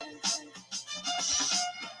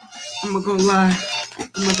I'm not gonna lie.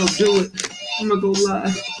 I'm not gonna do it. I'm not gonna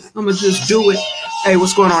lie. I'm gonna just do it. Hey,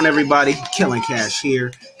 what's going on, everybody? Killing Cash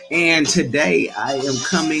here. And today I am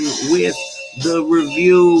coming with the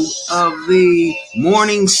review of the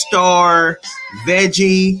Morningstar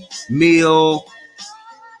Veggie Meal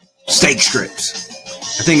Steak Strips.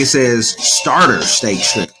 I think it says starter steak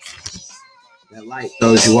strip. That light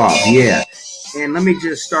throws you off. Yeah. And let me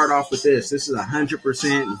just start off with this. This is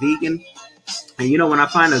 100% vegan. And you know, when I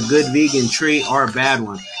find a good vegan treat or a bad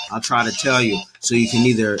one, I'll try to tell you so you can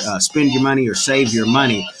either spend your money or save your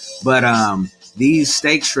money. But these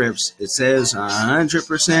steak strips, it says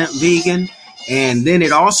 100% vegan. And then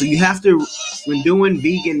it also, you have to, when doing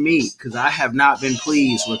vegan meat, because I have not been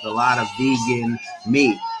pleased with a lot of vegan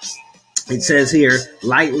meat. It says here,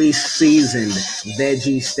 lightly seasoned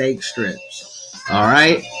veggie steak strips. All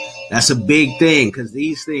right. That's a big thing because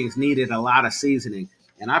these things needed a lot of seasoning.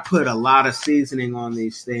 And I put a lot of seasoning on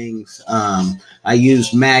these things. I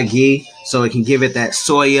use Maggi so it can give it that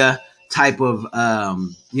soya type of,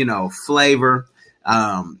 flavor.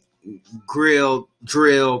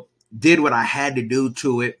 Drilled, did what I had to do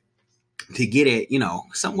to it to get it,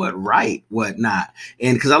 somewhat right, whatnot.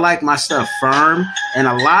 And because I like my stuff firm, and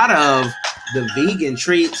a lot of the vegan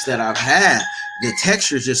treats that I've had, the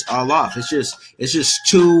texture is just all off. It's just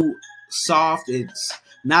too soft. It's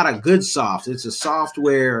not a good soft. It's a soft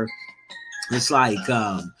where it's like,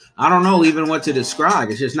 I don't know even what to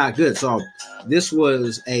describe. It's just not good. So this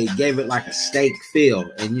gave it like a steak feel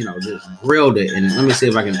and, just grilled it. And let me see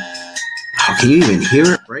if I can you even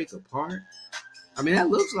hear it break apart? I mean, that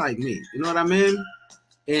looks like meat. You know what I mean?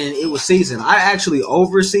 And it was seasoned. I actually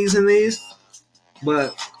over-seasoned these,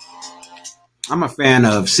 but I'm a fan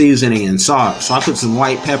of seasoning and salt. So I put some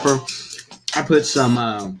white pepper. I put some,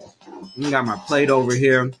 I got my plate over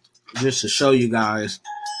here just to show you guys.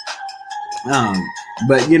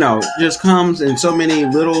 But, just comes in so many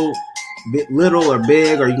little or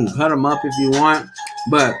big, or you can cut them up if you want.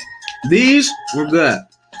 But these were good.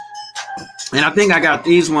 And I think I got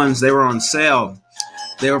these ones, they were on sale.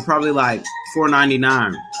 They were probably like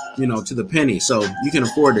 $4.99, to the penny. So you can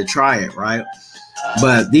afford to try it, right?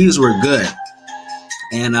 But these were good.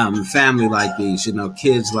 And family like these,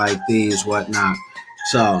 kids like these, whatnot.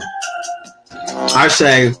 So I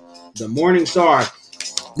say the Morningstar.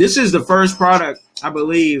 This is the first product, I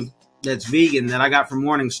believe, that's vegan that I got from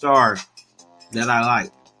Morningstar that I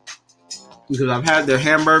like. Because I've had their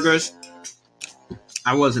hamburgers.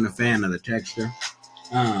 I wasn't a fan of the texture.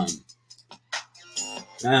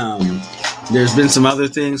 There's been some other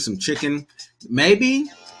things, some chicken. Maybe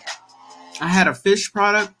I had a fish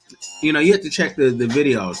product. You have to check the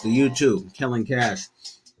videos, the YouTube, Killing Cash.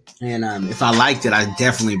 And if I liked it, I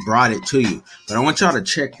definitely brought it to you. But I want y'all to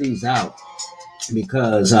check these out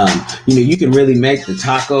because, you can really make the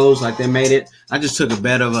tacos like they made it. I just took a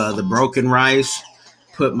bed of the broken rice,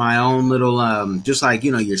 put my own little, just like,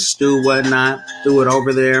 your stew, whatnot, threw it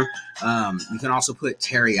over there. You can also put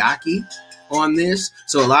teriyaki on this.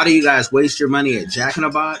 So a lot of you guys waste your money at Jack in the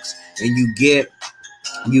Box and you get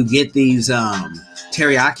these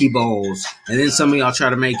teriyaki bowls, and then some of y'all try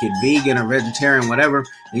to make it vegan or vegetarian, whatever,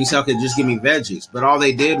 and you say, okay, just give me veggies. But all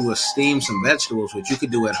they did was steam some vegetables, which you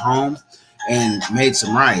could do at home, and made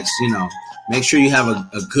some rice. Make sure you have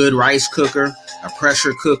a good rice cooker, a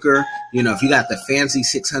pressure cooker. If you got the fancy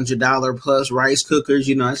 $600 plus rice cookers,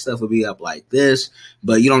 that stuff would be up like this.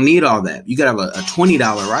 But you don't need all that. You got to have a $20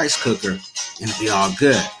 rice cooker and it'll be all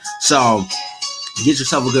good. So get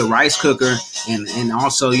yourself a good rice cooker and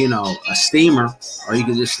also, a steamer, or you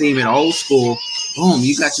can just steam it old school. Boom,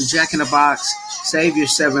 you got your Jack in the Box. Save your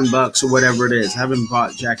 $7 or whatever it is. I haven't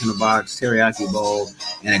bought Jack in the Box teriyaki bowl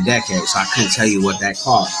in a decade, so I couldn't tell you what that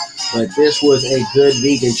cost. But this was a good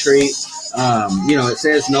vegan treat. It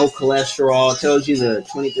says no cholesterol. It tells you the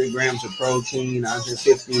 23 grams of protein,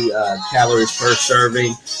 150 calories per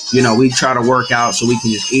serving. We try to work out so we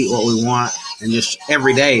can just eat what we want. And just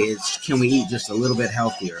every day, can we eat just a little bit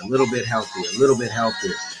healthier, a little bit healthier, a little bit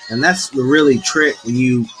healthier. And that's the really trick when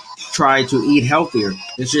you try to eat healthier.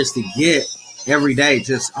 It's just to get every day,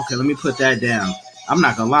 okay, let me put that down. I'm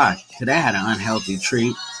not going to lie. Today I had an unhealthy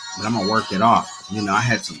treat, but I'm going to work it off. I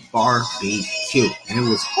had some barbecue, and it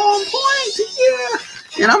was on point,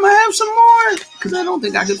 yeah. And I'm going to have some more because I don't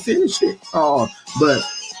think I could finish it all. But,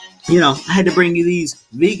 I had to bring you these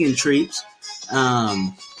vegan treats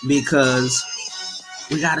because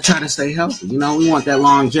we got to try to stay healthy. We want that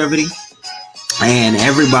longevity. And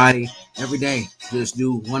everybody, every day, just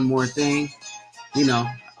do one more thing.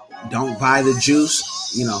 Don't buy the juice.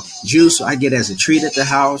 Juice I get as a treat at the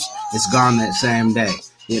house. It's gone that same day.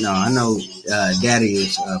 I know Daddy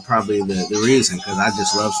is probably the reason, because I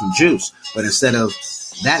just love some juice. But instead of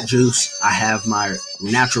that juice, I have my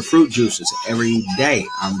natural fruit juices every day.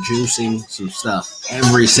 I'm juicing some stuff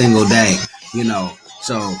every single day,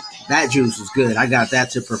 So that juice is good. I got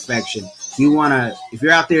that to perfection. If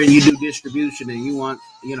you're out there and you do distribution and you want,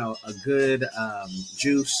 a good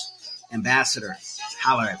juice ambassador,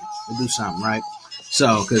 holler at me. We'll do something, right?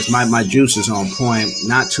 So, because my juice is on point,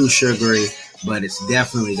 not too sugary, but it's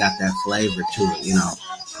definitely got that flavor to it,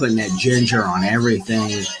 putting that ginger on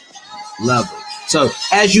everything. Lovely. So,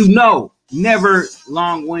 as you know, never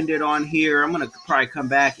long-winded on here. I'm going to probably come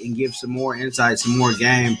back and give some more insights, some more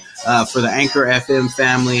game for the Anchor FM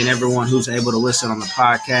family and everyone who's able to listen on the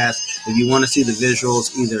podcast. If you want to see the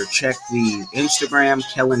visuals, either check the Instagram,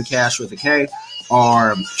 Kellen Cash with a K,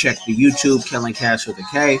 or check the YouTube, Kellen Cash with a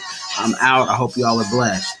K. I'm out. I hope you all are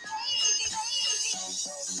blessed.